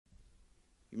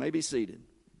You may be seated.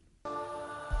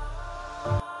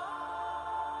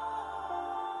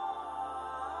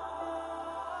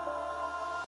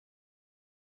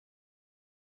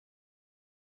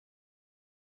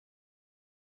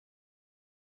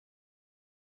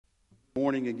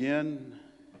 Morning again.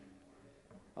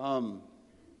 I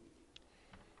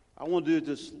want to do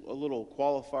just a little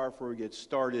qualifier before we get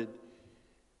started.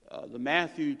 The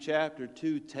Matthew chapter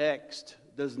 2 text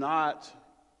does not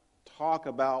talk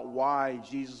about why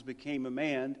Jesus became a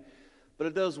man, but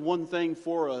it does one thing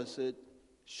for us. It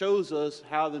shows us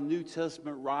how the New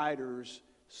Testament writers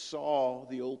saw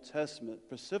the Old Testament,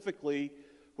 specifically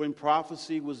when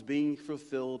prophecy was being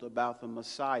fulfilled about the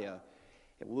Messiah.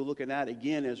 And we'll look at that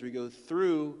again as we go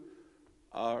through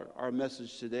our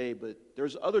message today. But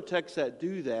there's other texts that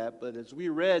do that. But as we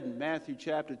read in Matthew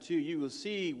chapter 2, you will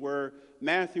see where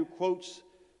Matthew quotes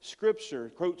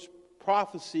Scripture, quotes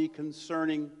prophecy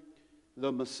concerning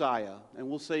the Messiah. And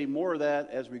we'll say more of that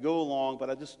as we go along, but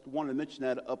I just wanted to mention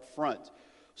that up front.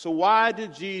 So why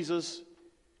did Jesus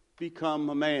become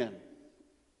a man?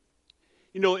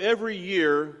 You know, every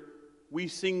year we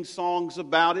sing songs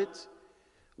about it.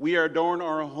 We adorn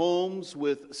our homes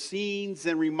with scenes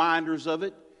and reminders of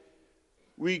it.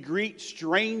 We greet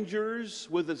strangers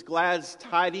with its glad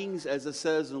tidings, as it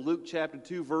says in Luke chapter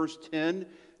 2, verse 10,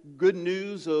 good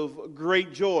news of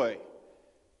great joy.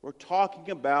 We're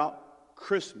talking about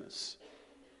Christmas,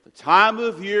 the time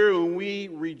of year when we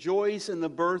rejoice in the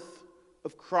birth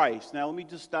of Christ. Now, let me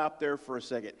just stop there for a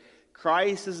second.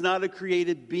 Christ is not a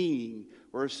created being.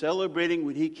 We're celebrating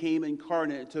when he came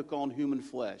incarnate and took on human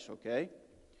flesh, okay?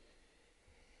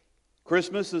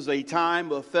 Christmas is a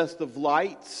time of festive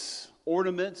lights,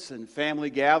 ornaments, and family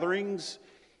gatherings.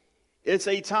 It's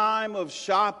a time of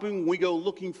shopping. We go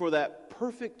looking for that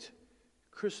perfect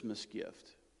Christmas gift.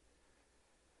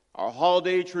 Our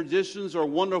holiday traditions are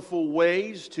wonderful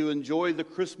ways to enjoy the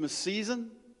Christmas season,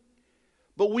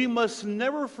 but we must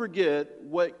never forget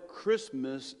what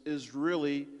Christmas is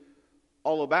really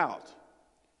all about.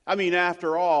 I mean,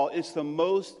 after all, it's the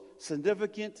most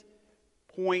significant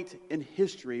point in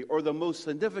history, or the most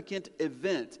significant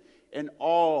event in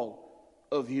all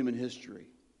of human history.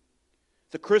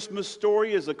 The Christmas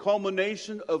story is a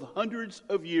culmination of hundreds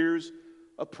of years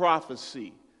of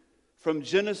prophecy. From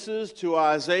Genesis to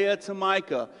Isaiah to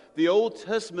Micah, the Old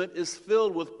Testament is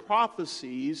filled with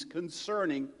prophecies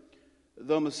concerning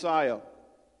the Messiah.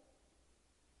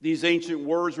 These ancient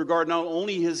words regard not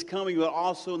only his coming, but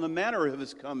also the manner of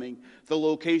his coming, the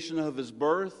location of his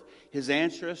birth, his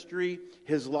ancestry,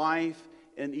 his life,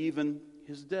 and even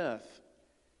his death.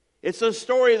 It's a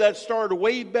story that started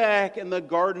way back in the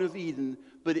Garden of Eden,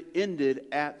 but it ended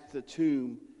at the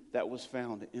tomb that was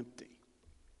found empty.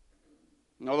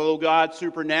 And although God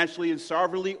supernaturally and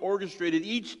sovereignly orchestrated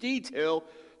each detail,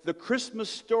 the Christmas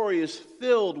story is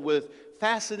filled with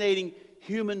fascinating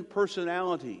human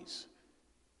personalities.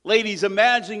 Ladies,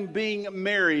 imagine being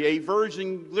Mary, a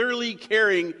virgin literally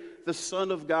carrying the Son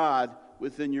of God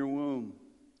within your womb.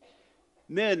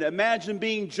 Men, imagine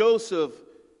being Joseph,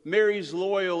 Mary's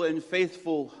loyal and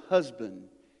faithful husband.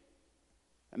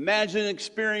 Imagine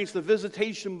experiencing the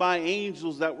visitation by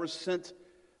angels that were sent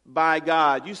by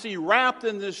God. You see, wrapped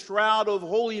in this shroud of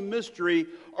holy mystery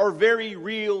are very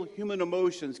real human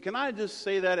emotions. Can I just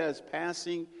say that as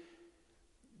passing?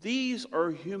 These are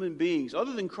human beings.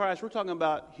 Other than Christ, we're talking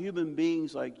about human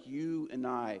beings like you and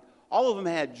I. All of them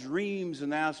had dreams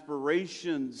and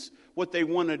aspirations, what they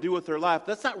want to do with their life.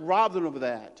 Let's not rob them of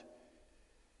that.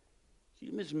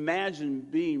 You just imagine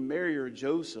being Mary or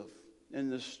Joseph in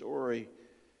this story.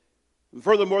 And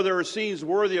furthermore, there are scenes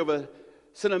worthy of a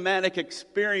cinematic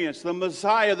experience. The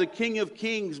Messiah, the King of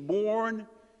Kings, born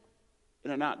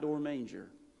in an outdoor manger.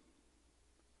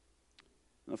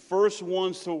 The first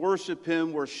ones to worship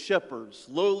him were shepherds,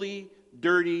 lowly,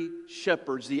 dirty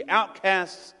shepherds, the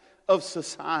outcasts of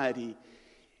society.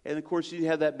 And of course, you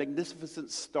had that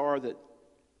magnificent star that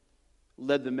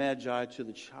led the Magi to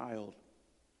the child.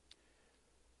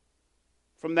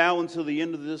 From now until the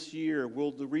end of this year,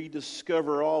 we'll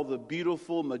rediscover all the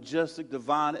beautiful, majestic,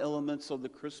 divine elements of the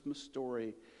Christmas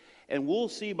story. And we'll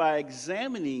see by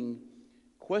examining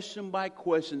question by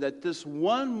question that this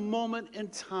one moment in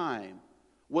time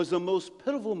was the most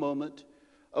pivotal moment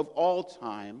of all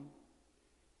time.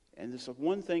 And this is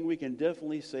one thing we can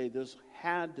definitely say, this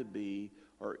had to be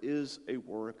or is a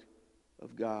work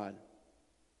of God.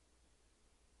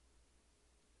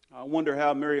 I wonder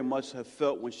how Mary must have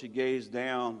felt when she gazed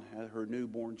down at her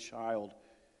newborn child.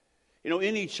 You know,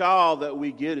 any child that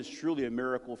we get is truly a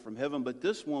miracle from heaven, but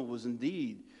this one was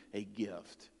indeed a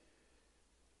gift.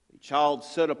 A child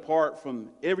set apart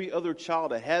from every other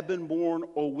child that had been born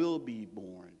or will be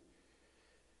born.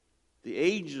 The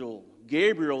angel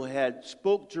Gabriel had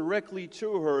spoke directly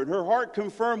to her, and her heart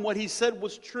confirmed what he said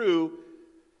was true,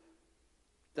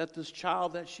 that this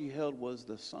child that she held was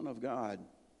the Son of God.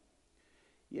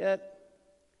 Yet,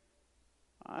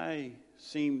 I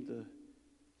seem to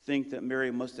think that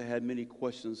Mary must have had many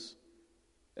questions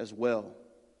as well,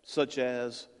 such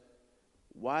as,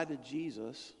 why did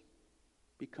Jesus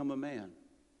become a man?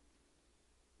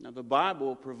 Now, the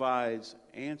Bible provides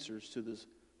answers to this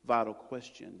vital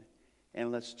question,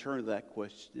 and let's turn to that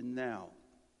question now.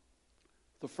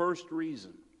 The first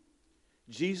reason,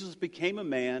 Jesus became a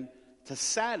man to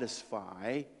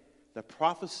satisfy the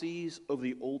prophecies of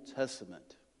the Old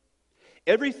Testament.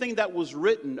 Everything that was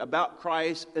written about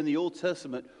Christ in the Old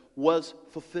Testament was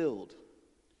fulfilled.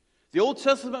 The Old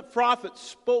Testament prophets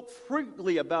spoke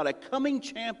frequently about a coming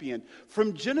champion.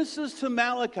 From Genesis to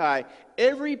Malachi,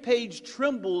 every page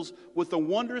trembles with the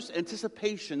wondrous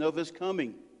anticipation of his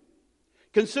coming.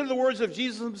 Consider the words of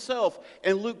Jesus himself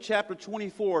in Luke chapter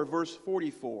 24, verse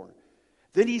 44.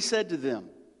 Then he said to them,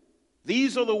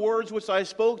 "These are the words which I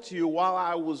spoke to you while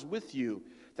I was with you,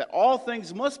 that all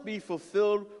things must be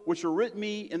fulfilled which were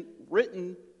written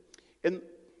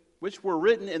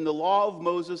in the law of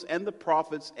Moses and the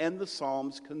prophets and the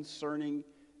Psalms concerning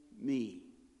me."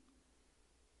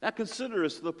 Now consider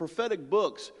this, the prophetic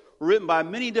books were written by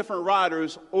many different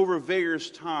writers over various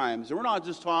times. And we're not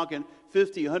just talking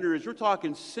 50, 100 years, we're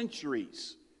talking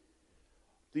centuries.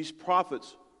 These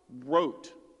prophets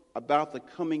wrote about the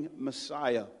coming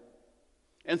Messiah.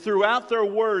 And throughout their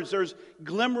words, there's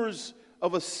glimmers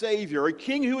of a Savior, a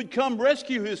King who would come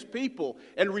rescue his people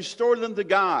and restore them to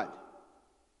God.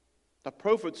 The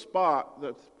prophet spoke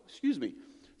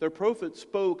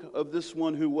of this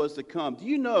one who was to come. Do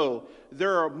you know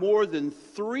there are more than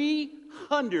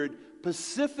 300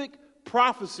 specific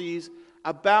prophecies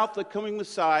about the coming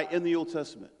Messiah in the Old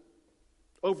Testament?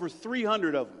 Over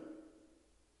 300 of them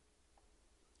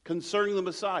concerning the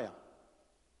Messiah.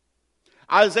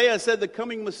 Isaiah said the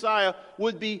coming Messiah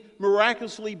would be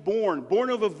miraculously born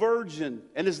of a virgin,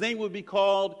 and his name would be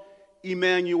called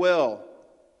Emmanuel.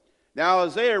 Now,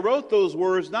 Isaiah wrote those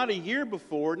words not a year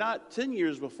before, not 10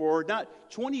 years before, not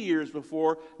 20 years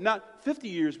before, not 50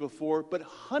 years before, but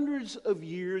hundreds of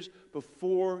years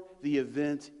before the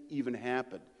event even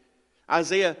happened.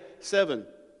 Isaiah 7,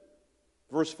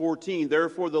 verse 14,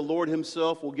 "Therefore the Lord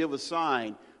himself will give a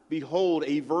sign. Behold,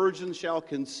 a virgin shall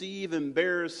conceive and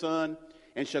bear a son,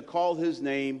 and shall call his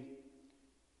name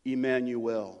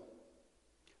Emmanuel."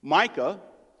 Micah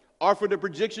offered a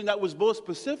prediction that was both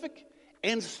specific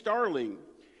and startling.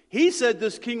 He said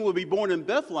this king would be born in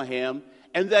Bethlehem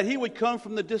and that he would come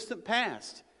from the distant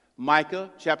past.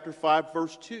 Micah chapter 5,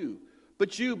 verse 2.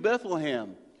 "But you,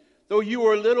 Bethlehem, though you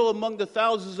are little among the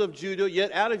thousands of Judah,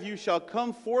 yet out of you shall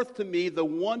come forth to me the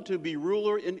one to be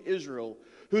ruler in Israel,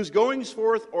 whose goings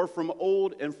forth are from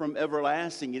old and from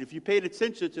everlasting." And if you paid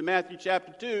attention to Matthew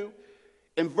chapter 2,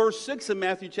 in verse 6 of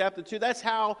Matthew chapter 2, that's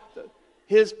how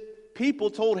his people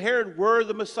told Herod where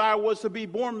the Messiah was to be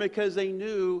born, because they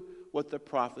knew what the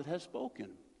prophet had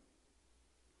spoken.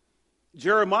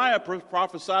 Jeremiah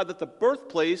prophesied that the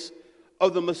birthplace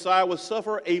of the Messiah would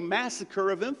suffer a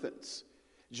massacre of infants.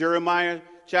 Jeremiah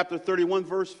chapter 31,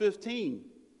 verse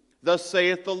 15. "Thus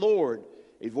saith the Lord,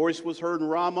 a voice was heard in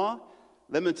Ramah,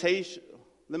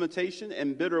 lamentation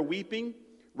and bitter weeping.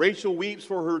 Rachel weeps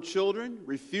for her children,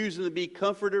 refusing to be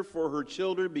comforted for her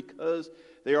children because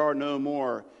they are no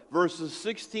more." Verses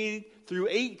 16 through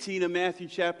 18 of Matthew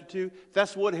chapter 2,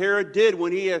 that's what Herod did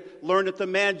when he had learned that the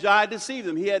Magi deceived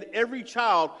him. He had every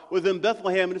child within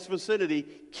Bethlehem and its vicinity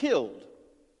killed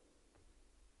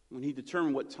when he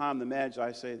determined what time the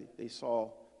Magi say they saw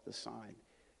the sign.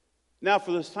 Now,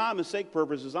 for this time and sake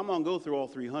purposes, I'm going to go through all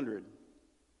 300.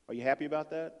 Are you happy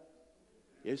about that?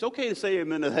 It's okay to say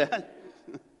amen to that.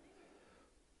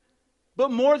 But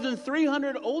more than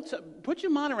 300 put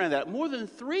your mind around that. More than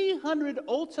 300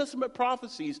 Old Testament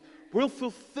prophecies were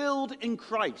fulfilled in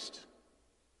Christ.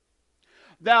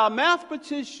 Now, a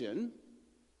mathematician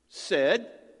said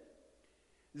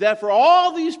that for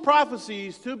all these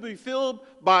prophecies to be filled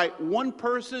by one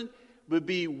person would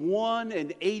be 1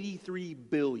 in 83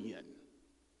 billion.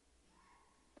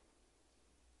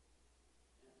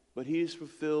 But he has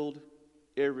fulfilled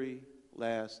every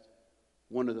last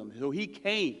one of them. So he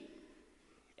came.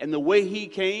 And the way he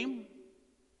came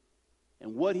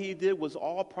and what he did was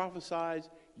all prophesied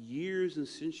years and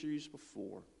centuries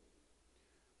before.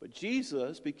 But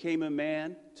Jesus became a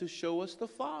man to show us the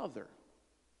Father.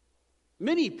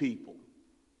 Many people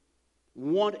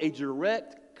want a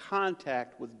direct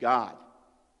contact with God.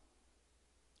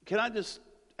 can I just,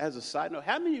 as a side note,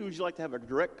 how many would you like to have a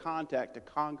direct contact to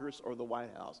Congress or the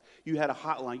White House? You had a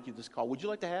hotline you could just call. Would you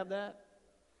like to have that?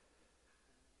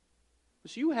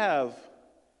 So you have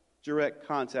direct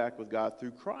contact with God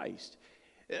through Christ.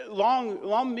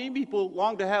 Many people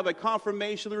long to have a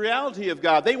confirmation of the reality of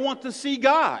God. They want to see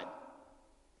God.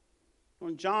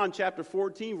 In John chapter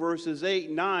 14, verses 8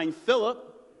 and 9, Philip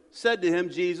said to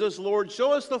him, Jesus, Lord,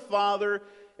 show us the Father,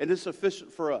 and it's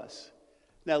sufficient for us.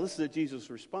 Now listen to Jesus'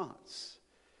 response.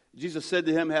 Jesus said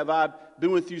to him, have I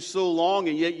been with you so long,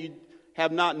 and yet you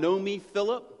have not known me,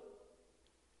 Philip?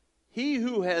 He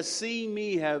who has seen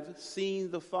me have seen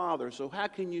the Father. So how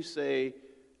can you say,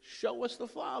 show us the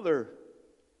Father?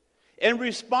 And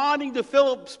responding to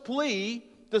Philip's plea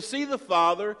to see the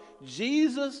Father,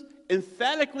 Jesus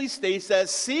emphatically states that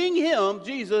seeing him,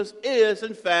 Jesus, is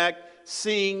in fact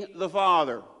seeing the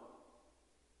Father.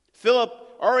 Philip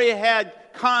already had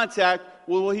contact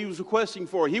with what he was requesting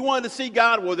for. He wanted to see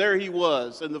God. Well, there he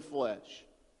was in the flesh.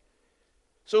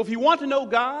 So if you want to know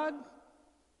God,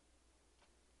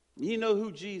 you know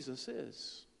who Jesus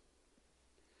is.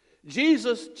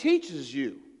 Jesus teaches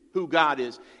you who God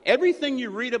is. Everything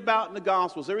you read about in the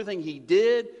Gospels, everything he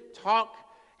did, talked,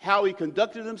 how he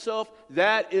conducted himself,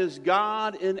 that is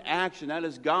God in action. That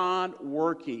is God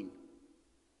working.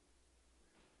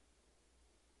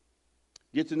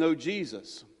 Get to know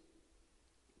Jesus,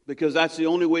 because that's the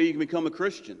only way you can become a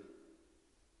Christian,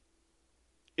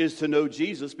 is to know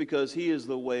Jesus, because he is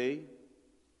the way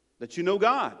that you know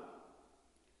God.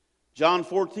 John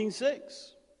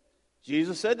 14:6.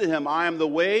 Jesus said to him, I am the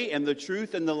way and the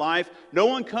truth and the life. No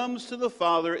one comes to the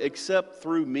Father except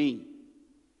through me.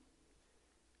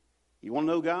 You want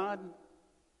to know God?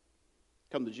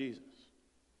 Come to Jesus.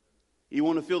 You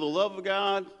want to feel the love of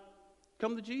God?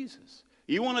 Come to Jesus.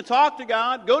 You want to talk to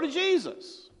God? Go to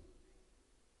Jesus.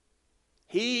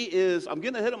 He is, I'm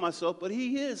getting ahead of myself, but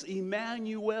he is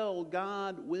Emmanuel,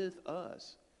 God with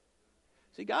us.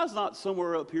 See, God's not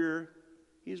somewhere up here.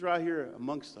 He's right here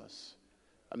amongst us,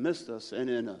 amidst us, and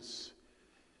in us.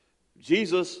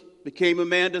 Jesus became a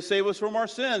man to save us from our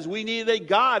sins. We needed a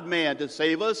God-man to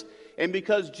save us. And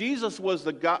because Jesus was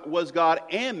God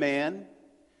and man,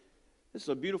 this is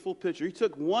a beautiful picture. He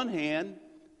took one hand,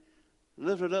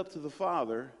 lifted up to the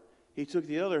Father. He took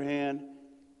the other hand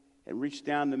and reached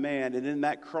down to man. And in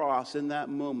that cross, in that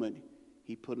moment,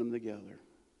 he put them together.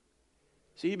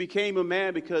 See, he became a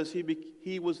man because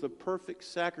he was the perfect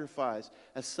sacrifice,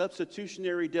 a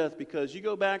substitutionary death. Because you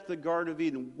go back to the Garden of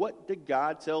Eden, what did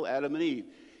God tell Adam and Eve?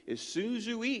 As soon as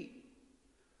you eat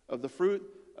of the fruit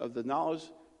of the knowledge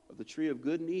of the tree of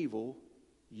good and evil,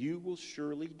 you will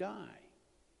surely die.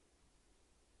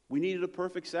 We needed a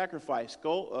perfect sacrifice.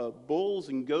 Bulls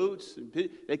and goats,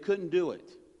 they couldn't do it.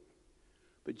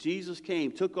 But Jesus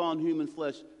came, took on human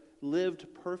flesh, lived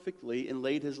perfectly, and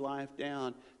laid his life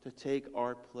down to take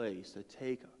our place, to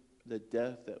take the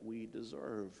death that we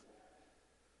deserve.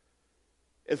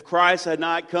 If Christ had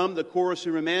not come, the course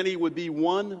of humanity would be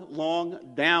one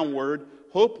long downward,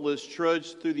 hopeless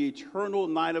trudge through the eternal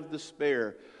night of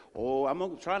despair. Oh, I'm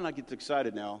going to try not to get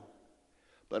excited now.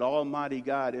 But Almighty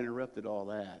God interrupted all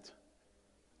that.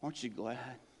 Aren't you glad?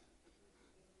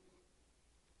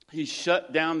 He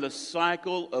shut down the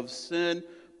cycle of sin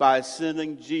by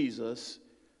sending Jesus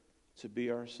to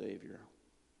be our Savior.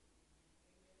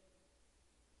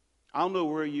 I don't know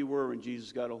where you were when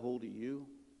Jesus got a hold of you.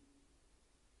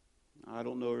 I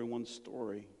don't know everyone's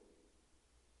story.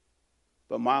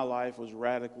 But my life was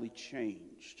radically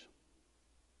changed.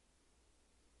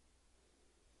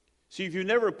 See, if you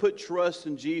never put trust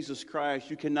in Jesus Christ,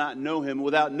 you cannot know him.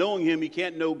 Without knowing him, you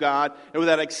can't know God. And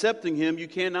without accepting him, you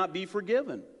cannot be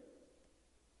forgiven.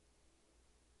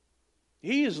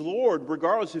 He is Lord,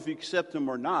 regardless if you accept him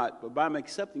or not. But by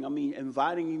accepting, I mean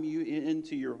inviting you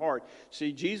into your heart.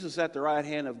 See, Jesus is at the right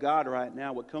hand of God right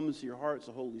now. What comes to your heart is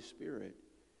the Holy Spirit.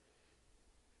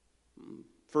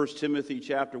 1 Timothy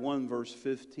chapter 1, verse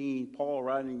 15, Paul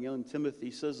writing to young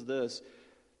Timothy says this,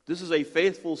 this is a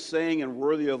faithful saying and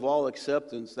worthy of all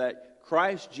acceptance, that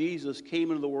Christ Jesus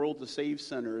came into the world to save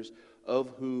sinners, of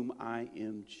whom I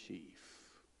am chief.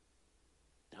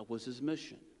 That was his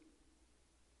mission.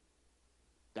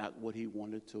 That's what he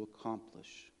wanted to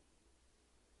accomplish.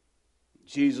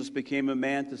 Jesus became a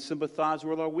man to sympathize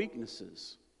with our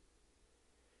weaknesses.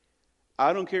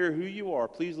 I don't care who you are.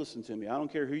 Please listen to me. I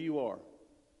don't care who you are,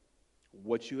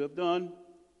 what you have done,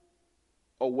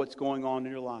 or what's going on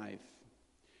in your life.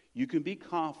 You can be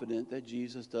confident that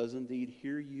Jesus does indeed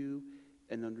hear you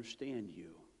and understand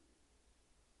you.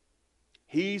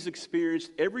 He's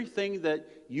experienced everything that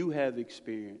you have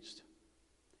experienced,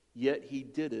 yet he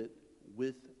did it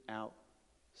without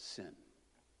sin.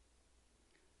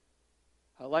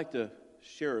 I'd like to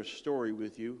share a story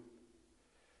with you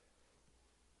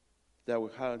that will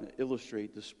kind of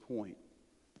illustrate this point.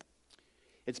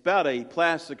 It's about a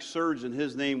plastic surgeon.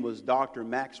 His name was Dr.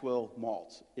 Maxwell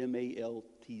Maltz,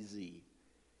 M-A-L-T-Z.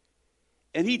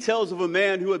 And he tells of a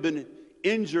man who had been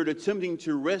injured attempting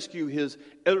to rescue his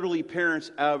elderly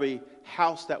parents out of a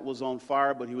house that was on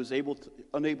fire, but he was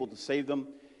unable to save them,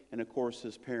 and of course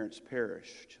his parents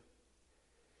perished.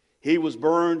 He was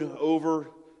burned over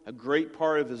a great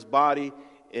part of his body,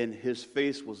 and his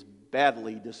face was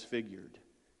badly disfigured.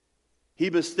 He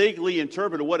mistakenly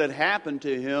interpreted what had happened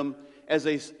to him as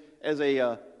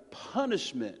a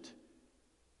punishment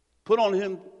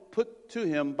put to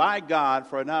him by God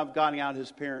for not getting out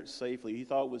his parents safely. He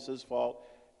thought it was his fault.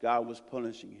 God was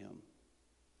punishing him.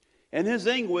 In his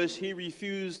anguish, he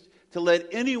refused to let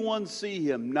anyone see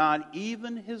him, not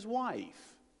even his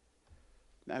wife.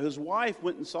 Now, his wife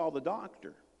went and saw the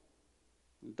doctor.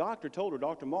 The doctor told her,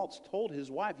 Dr. Maltz told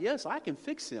his wife, yes, I can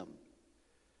fix him.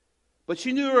 But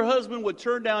she knew her husband would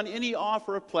turn down any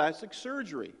offer of plastic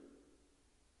surgery.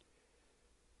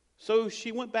 So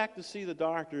she went back to see the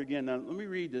doctor again. Now, let me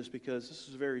read this because this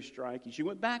is very striking. She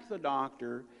went back to the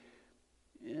doctor,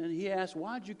 and he asked,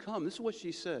 why'd you come? This is what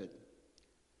she said.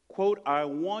 Quote, I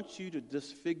want you to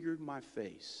disfigure my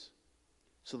face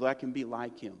so that I can be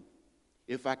like him.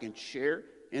 If I can share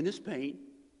in his pain,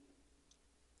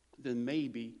 then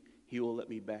maybe he will let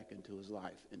me back into his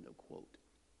life. End of quote.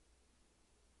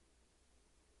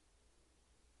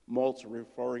 Maltz,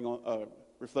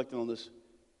 reflecting on this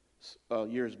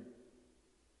years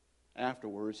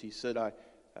afterwards, he said, I've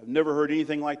never heard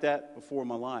anything like that before in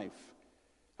my life.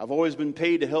 I've always been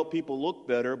paid to help people look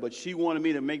better, but she wanted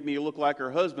me to make me look like her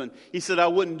husband. He said I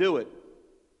wouldn't do it.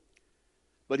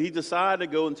 But he decided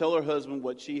to go and tell her husband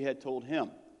what she had told him.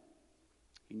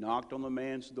 He knocked on the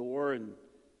man's door and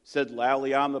said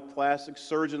loudly, I'm the plastic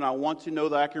surgeon. I want to know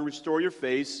that I can restore your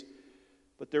face.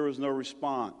 But there was no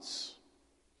response.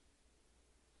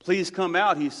 Please come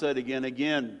out, he said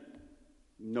again.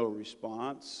 No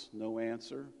response, no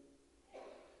answer.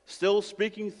 Still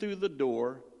speaking through the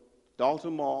door, Dr.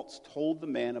 Maltz told the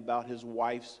man about his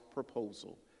wife's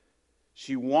proposal.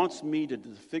 She wants me to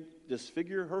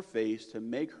disfigure her face to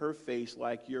make her face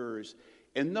like yours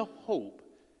in the hope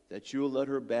that you'll let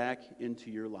her back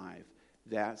into your life.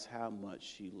 That's how much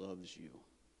she loves you.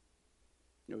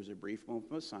 There was a brief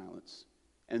moment of silence,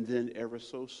 and then ever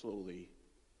so slowly,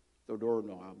 the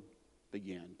doorknob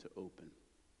began to open.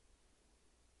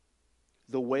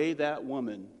 The way that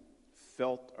woman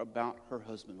felt about her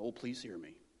husband, oh, please hear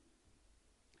me,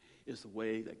 is the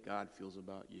way that God feels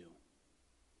about you.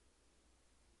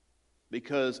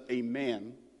 Because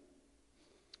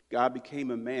God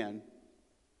became a man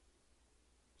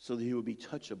so that he would be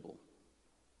touchable,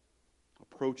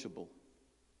 approachable,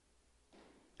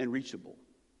 and reachable.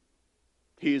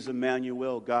 He is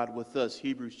Emmanuel, God with us.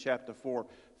 Hebrews chapter 4,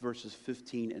 verses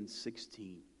 15 and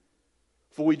 16.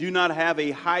 For we do not have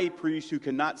a high priest who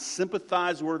cannot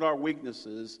sympathize with our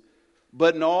weaknesses,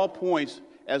 but in all points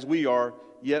as we are,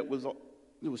 yet was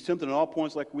tempted in all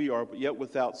points like we are, but yet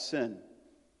without sin.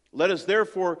 Let us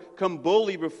therefore come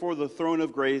boldly before the throne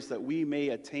of grace that we may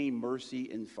attain mercy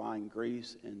and find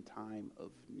grace in time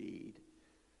of need.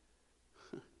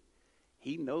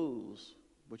 He knows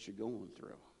what you're going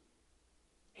through.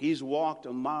 He's walked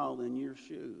a mile in your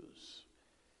shoes.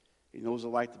 He knows what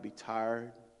it's like to be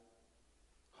tired,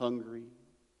 hungry,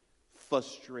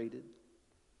 frustrated.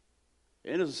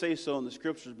 It doesn't say so in the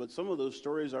scriptures, but some of those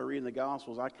stories I read in the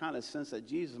Gospels, I kind of sense that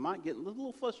Jesus might get a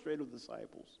little frustrated with the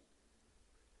disciples.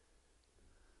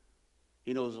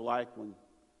 He knows what it's like when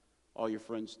all your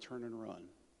friends turn and run.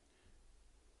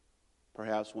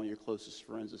 Perhaps one of your closest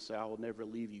friends will say, I will never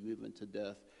leave you even to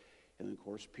death. And of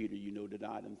course, Peter,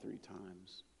 denied him 3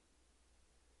 times.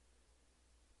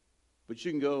 But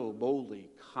you can go boldly,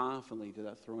 confidently to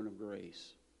that throne of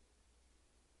grace.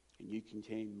 And you can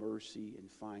obtain mercy and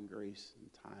find grace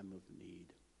in time of need.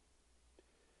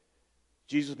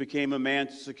 Jesus became a man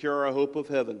to secure our hope of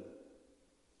heaven.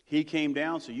 He came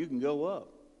down so you can go up.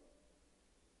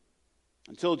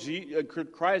 Until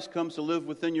Christ comes to live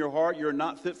within your heart, you're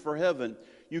not fit for heaven.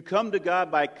 You come to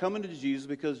God by coming to Jesus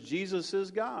because Jesus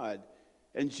is God.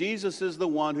 And Jesus is the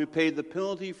one who paid the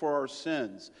penalty for our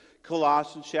sins.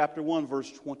 Colossians chapter 1,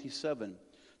 verse 27.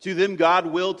 To them God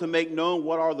willed to make known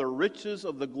what are the riches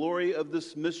of the glory of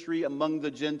this mystery among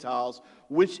the Gentiles,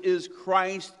 which is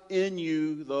Christ in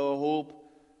you, the hope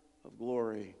of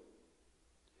glory.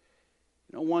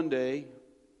 One day,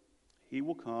 he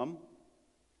will come.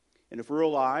 And if we're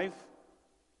alive,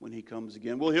 when he comes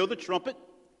again, we'll hear the trumpet.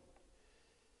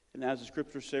 And as the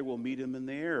scriptures say, we'll meet him in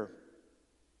the air.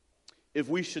 If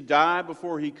we should die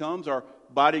before he comes, our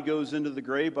body goes into the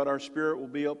grave, but our spirit will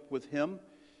be up with him.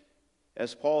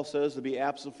 As Paul says, to be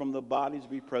absent from the body, to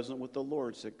be present with the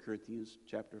Lord, 2 Corinthians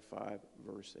chapter 5,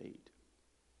 verse 8.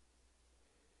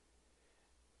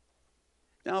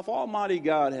 Now, if Almighty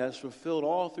God has fulfilled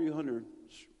all 300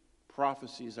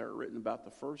 prophecies that are written about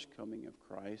the first coming of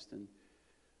Christ, and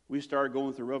we started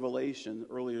going through Revelation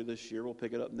earlier this year, we'll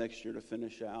pick it up next year to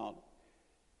finish out,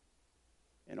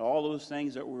 and all those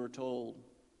things that we were told,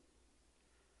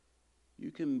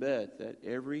 you can bet that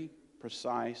every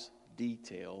precise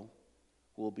detail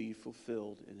will be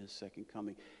fulfilled in his second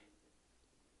coming.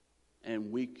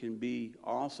 And we can be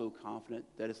also confident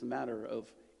that it's a matter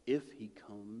of if he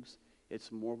comes.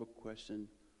 It's more of a question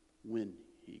when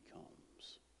he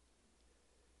comes.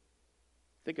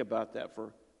 Think about that.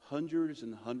 For hundreds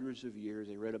and hundreds of years,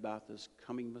 they read about this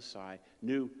coming Messiah,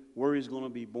 knew where he's going to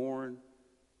be born,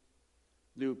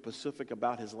 knew specific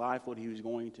about his life, what he was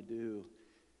going to do.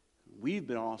 We've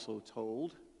been also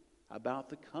told about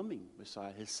the coming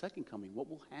Messiah, his second coming, what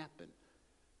will happen.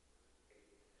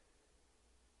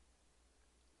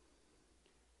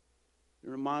 It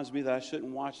reminds me that I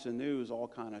shouldn't watch the news all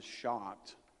kind of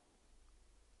shocked.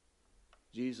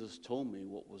 Jesus told me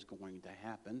what was going to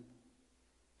happen.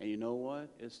 And you know what?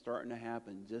 It's starting to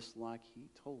happen just like he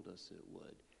told us it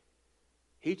would.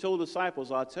 He told the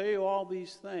disciples, I'll tell you all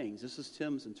these things. This is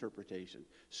Tim's interpretation.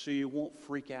 So you won't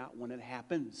freak out when it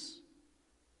happens.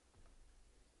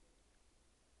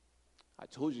 I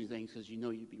told you things because you know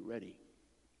you'd be ready.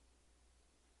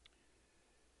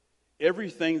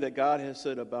 Everything that God has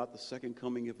said about the second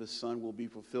coming of his Son will be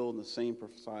fulfilled in the same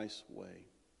precise way.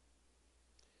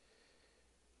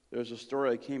 There's a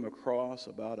story I came across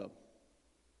about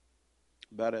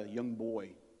a young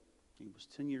boy. He was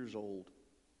 10 years old.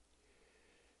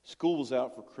 School was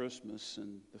out for Christmas,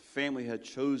 and the family had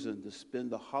chosen to spend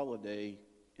the holiday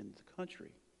in the country.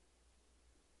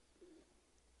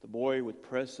 The boy would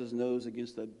press his nose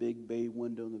against that big bay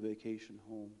window in the vacation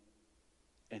home,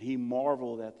 and he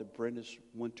marveled at the British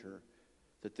winter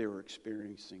that they were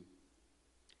experiencing.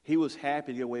 He was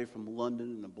happy to get away from London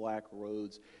and the black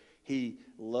roads. He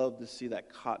loved to see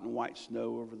that cotton white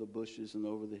snow over the bushes and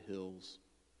over the hills.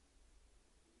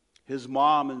 His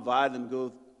mom invited him to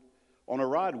go on a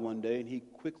ride one day, and he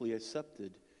quickly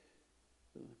accepted.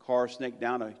 The car snaked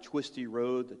down a twisty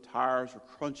road. The tires were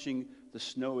crunching the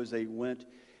snow as they went.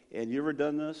 And you ever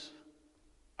done this?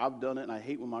 I've done it, and I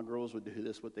hate when my girls would do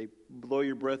this. But they blow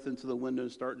your breath into the window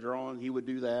and start drawing. He would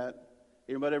do that.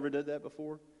 Anybody ever did that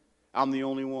before? I'm the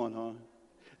only one,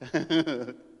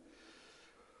 huh?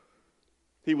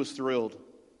 He was thrilled.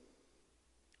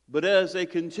 But as they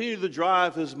continued to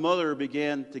drive, his mother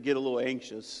began to get a little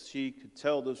anxious. She could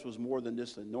tell this was more than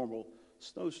just a normal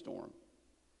snowstorm.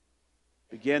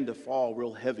 It began to fall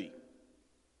real heavy.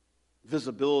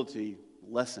 Visibility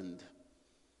lessened.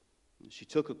 She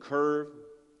took a curve.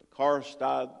 The car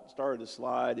started to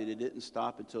slide, and it didn't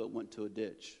stop until it went to a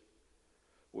ditch.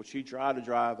 Well, she tried to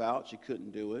drive out. She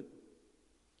couldn't do it.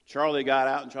 Charlie got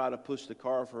out and tried to push the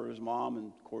car for his mom,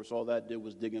 and of course all that did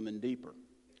was dig him in deeper.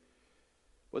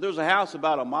 Well, there was a house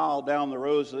about a mile down the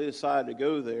road, so they decided to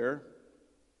go there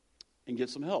and get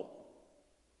some help.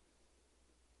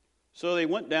 So they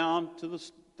went down to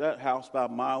that house about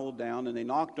a mile down, and they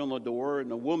knocked on the door, and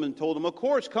the woman told them, of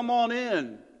course, come on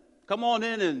in. Come on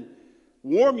in and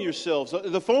warm yourselves.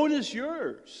 The phone is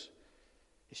yours.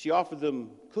 She offered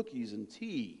them cookies and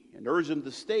tea and urged them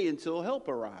to stay until help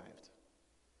arrived.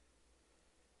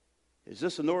 Is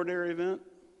this an ordinary event?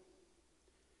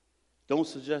 Don't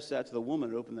suggest that to the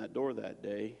woman who opened that door that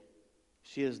day.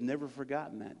 She has never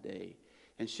forgotten that day.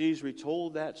 And she's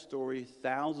retold that story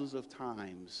thousands of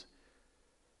times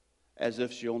as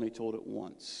if she only told it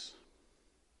once.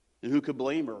 And who could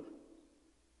blame her?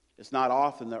 It's not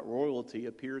often that royalty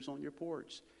appears on your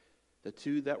porch. The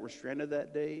two that were stranded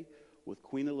that day with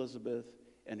Queen Elizabeth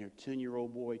and her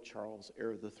 10-year-old boy Charles,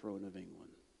 heir of the throne of England.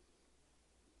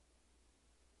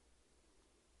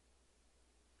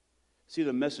 See,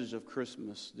 the message of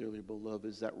Christmas, dearly beloved,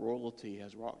 is that royalty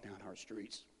has walked down our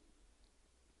streets.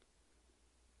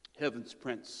 Heaven's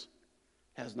Prince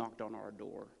has knocked on our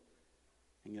door,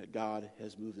 and yet God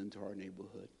has moved into our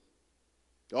neighborhood.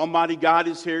 The Almighty God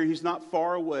is here. He's not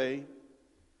far away.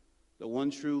 The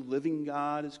one true living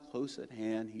God is close at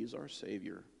hand. He is our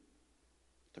Savior.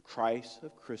 The Christ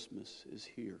of Christmas is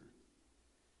here.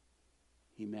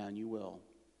 Emmanuel,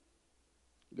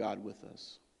 God with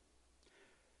us.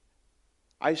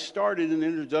 I started an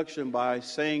introduction by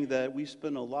saying that we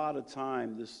spend a lot of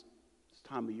time this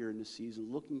time of year in this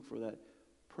season looking for that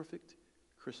perfect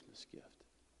Christmas gift.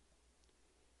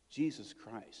 Jesus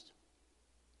Christ.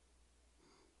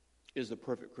 is the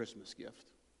perfect Christmas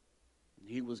gift.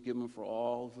 He was given for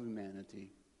all of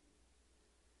humanity.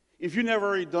 If you've never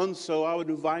already done so, I would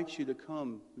invite you to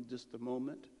come in just a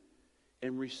moment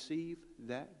and receive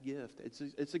that gift.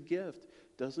 It's a gift.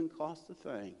 It doesn't cost a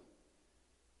thing.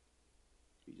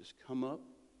 You just come up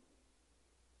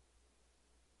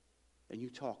and you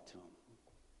talk to him.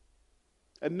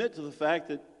 Admit to the fact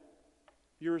that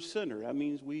you're a sinner. That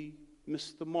means we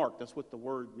missed the mark. That's what the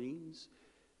word means.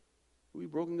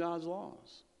 We've broken God's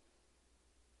laws.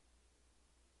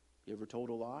 You ever told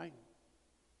a lie?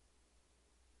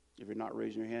 If you're not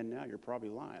raising your hand now, you're probably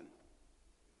lying.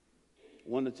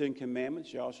 One of the 10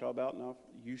 Commandments, y'all shall about now,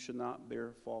 you should not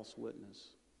bear false witness.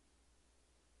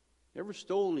 You ever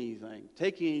stolen anything,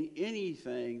 taking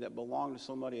anything that belonged to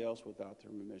somebody else without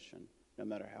their permission, no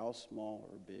matter how small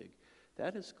or big?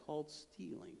 That is called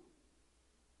stealing.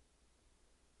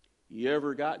 You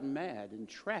ever gotten mad in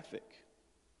traffic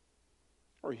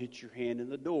or hit your hand in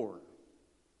the door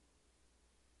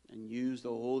and used the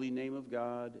holy name of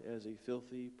God as a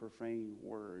filthy, profane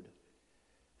word?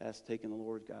 That's taken the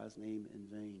Lord God's name in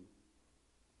vain.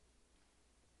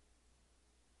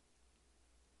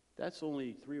 That's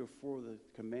only 3 or 4 of the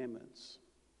commandments,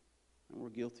 and we're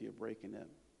guilty of breaking it.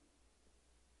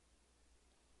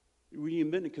 When you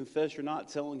admit and confess, you're not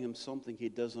telling him something he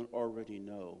doesn't already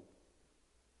know.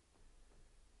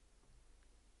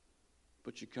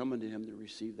 But you're coming to him to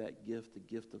receive that gift, the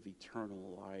gift of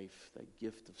eternal life, that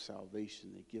gift of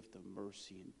salvation, the gift of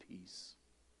mercy and peace.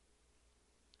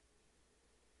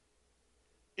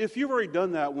 If you've already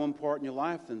done that one part in your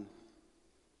life, then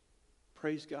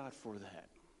praise God for that.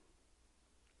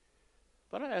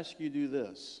 But I ask you to do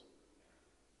this.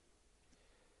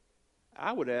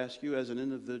 I would ask you as an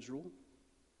individual,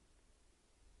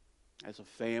 as a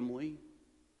family,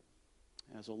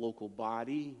 as a local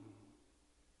body,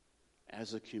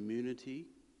 as a community,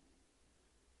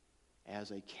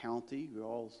 as a county. We're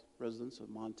all residents of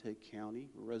Montague County.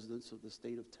 We're residents of the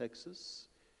state of Texas.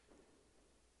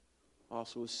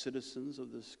 Also as citizens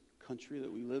of this country that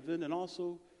we live in, and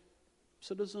also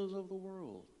citizens of the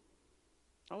world.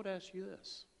 I would ask you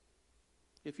this.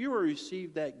 If you were to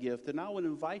receive that gift, then I would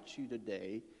invite you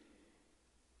today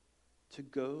to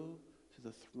go to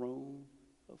the throne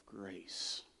of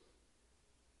grace.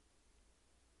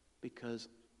 Because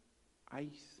I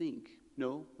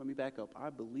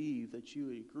believe that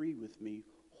you agree with me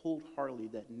wholeheartedly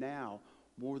that now,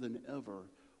 more than ever,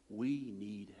 we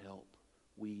need help.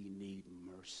 We need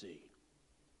mercy.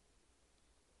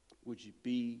 Would you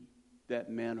be that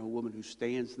man or woman who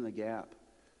stands in the gap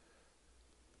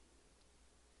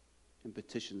and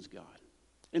petitions God?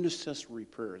 Intercessory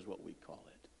prayer is what we call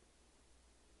it.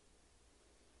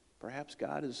 Perhaps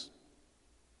God has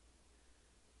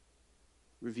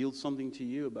revealed something to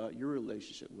you about your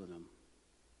relationship with him.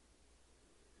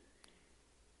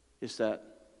 It's that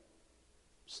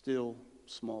still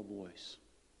small voice.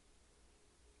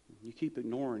 You keep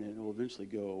ignoring it, it will eventually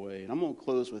go away. And I'm going to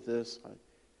close with this.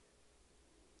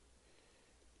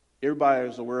 Everybody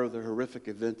is aware of the horrific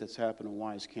event that's happened in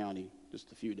Wise County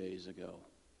just a few days ago.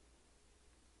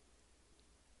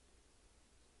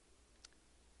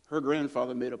 Her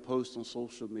grandfather made a post on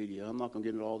social media. I'm not going to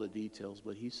get into all the details,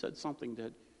 but he said something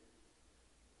that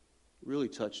really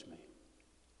touched me.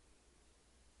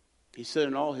 He said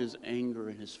in all his anger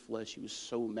and his flesh, he was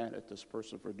so mad at this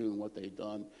person for doing what they'd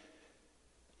done.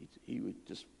 He would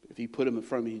just, if he put him in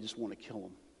front of me, he'd just want to kill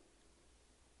him.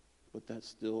 But that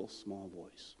still small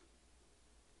voice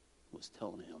was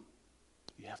telling him,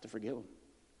 you have to forgive him.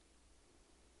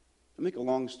 To make a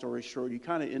long story short, you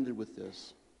kind of ended with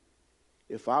this.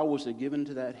 If I was to give in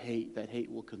to that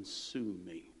hate will consume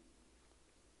me.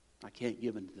 I can't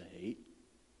give in to the hate.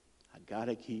 I got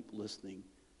to keep listening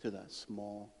to that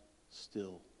small,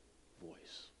 still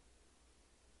voice.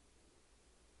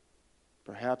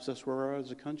 Perhaps that's where we are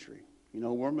as a country. You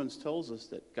know, Romans tells us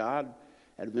that God,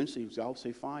 eventually, God will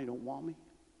say, fine, you don't want me?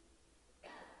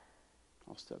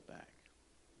 I'll step back.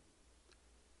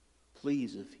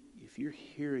 Please, if you're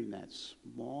hearing that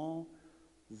small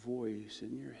voice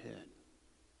in your head,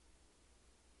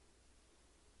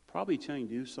 probably telling you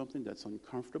to do something that's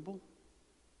uncomfortable,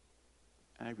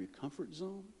 out of your comfort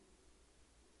zone,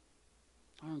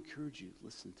 I encourage you to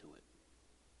listen to it.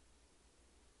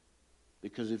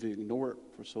 Because if you ignore it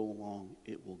for so long,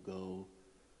 it will go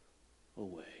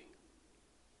away.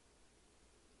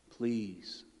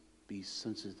 Please be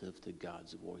sensitive to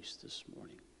God's voice this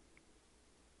morning.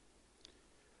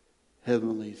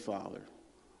 Heavenly Father,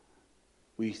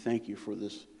 we thank you for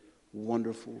this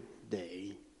wonderful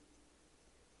day,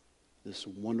 this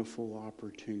wonderful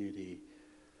opportunity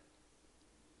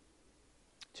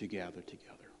to gather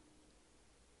together.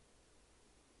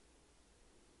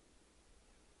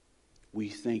 we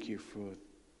thank you for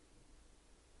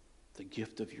the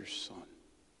gift of your Son.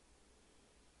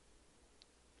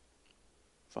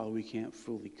 Father, we can't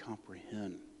fully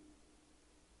comprehend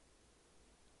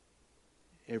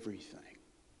everything.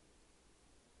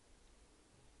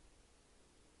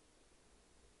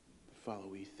 But Father,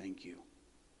 we thank you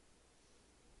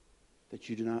that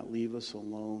you do not leave us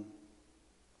alone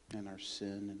in our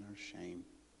sin and our shame,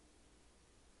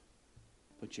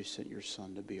 but you sent your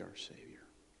Son to be our Savior.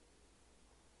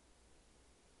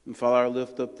 And Father, I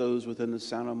lift up those within the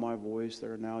sound of my voice that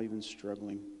are now even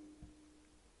struggling.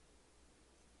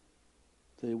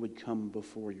 They would come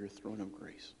before your throne of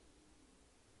grace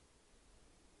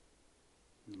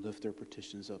and lift their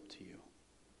petitions up to you.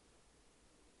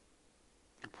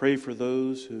 I pray for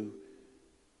those who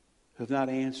have not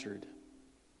answered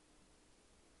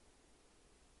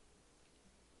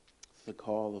the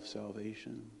call of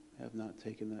salvation, have not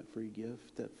taken that free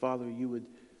gift, that, Father, you would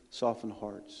soften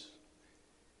hearts,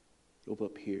 open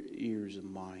up ears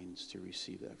and minds to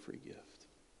receive that free gift.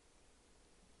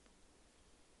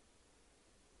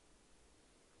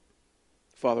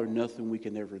 Father, nothing we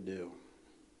can ever do.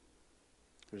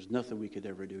 There's nothing we could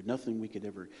ever do, nothing we could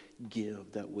ever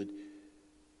give that would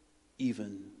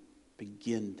even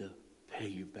begin to pay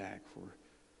you back for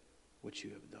what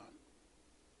you have done.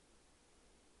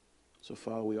 So,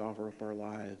 Father, we offer up our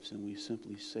lives and we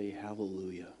simply say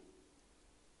hallelujah.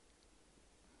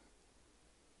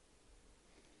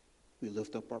 We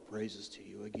lift up our praises to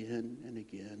you again and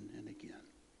again and again.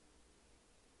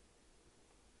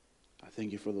 I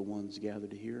thank you for the ones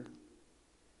gathered here.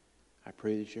 I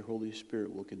pray that your Holy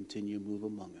Spirit will continue to move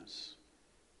among us.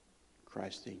 In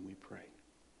Christ's name we pray.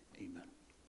 Amen.